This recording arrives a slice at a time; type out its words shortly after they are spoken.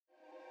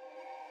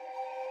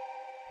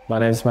My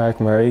name's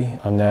Mark Murray.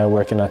 I'm now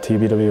working at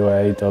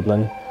TBWA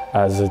Dublin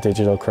as a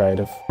digital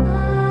creative.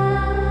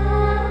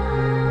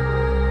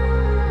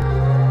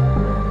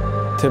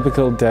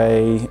 Typical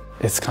day,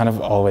 it's kind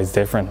of always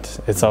different.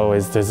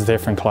 There's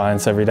different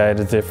clients every day,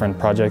 there's different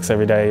projects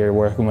every day you're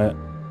working with.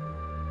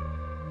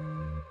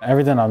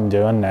 Everything I'm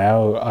doing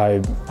now,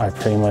 I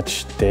pretty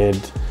much did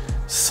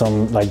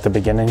the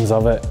beginnings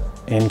of it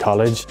in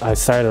college. I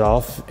started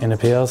off in a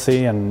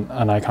PLC and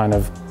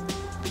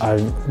I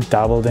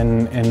dabbled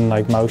in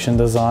like motion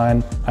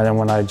design, and then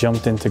when I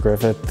jumped into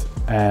Griffith,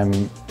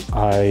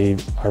 I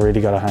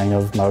really got a hang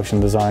of motion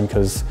design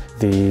because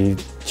the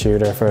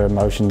tutor for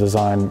motion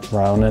design,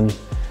 Ronan,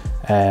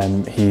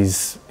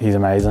 he's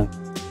amazing.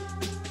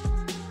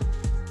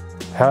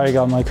 How I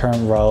got my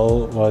current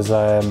role was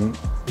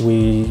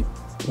we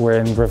were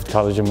in Griffith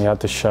College and we had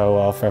to show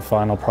off our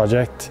final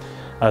project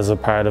as a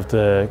part of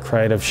the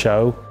creative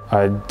show.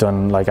 I'd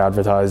done like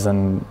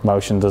advertising,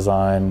 motion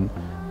design,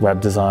 web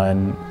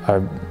design.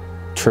 I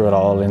threw it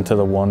all into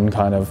the one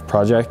kind of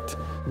project.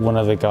 One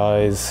of the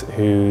guys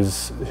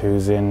who's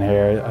in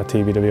here at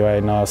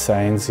TBWA, Niall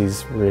Sains,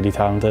 he's really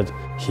talented.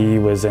 He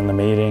was in the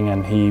meeting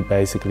and he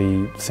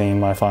basically seen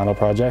my final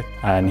project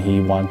and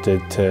he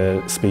wanted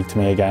to speak to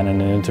me again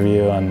in an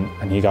interview,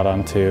 and he got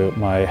onto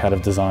my head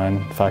of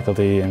design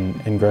faculty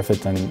in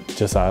Griffith and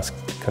just asked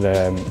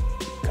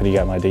could he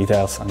get my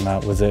details, and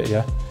that was it,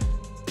 yeah.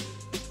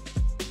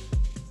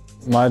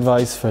 My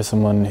advice for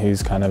someone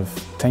who's kind of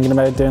thinking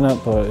about doing it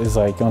but is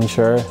like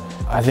unsure,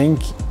 I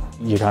think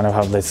you kind of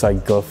have this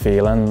like gut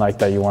feeling like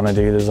that you want to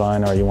do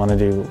design or you want to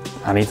do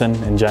anything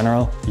in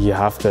general. You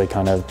have to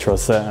kind of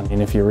trust it,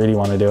 and if you really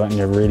want to do it and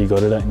you're really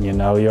good at it and you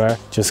know you are,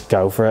 just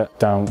go for it.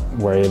 Don't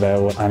worry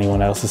about what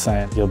anyone else is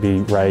saying. You'll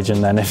be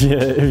raging then if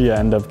you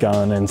end up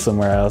going in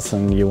somewhere else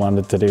and you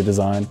wanted to do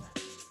design.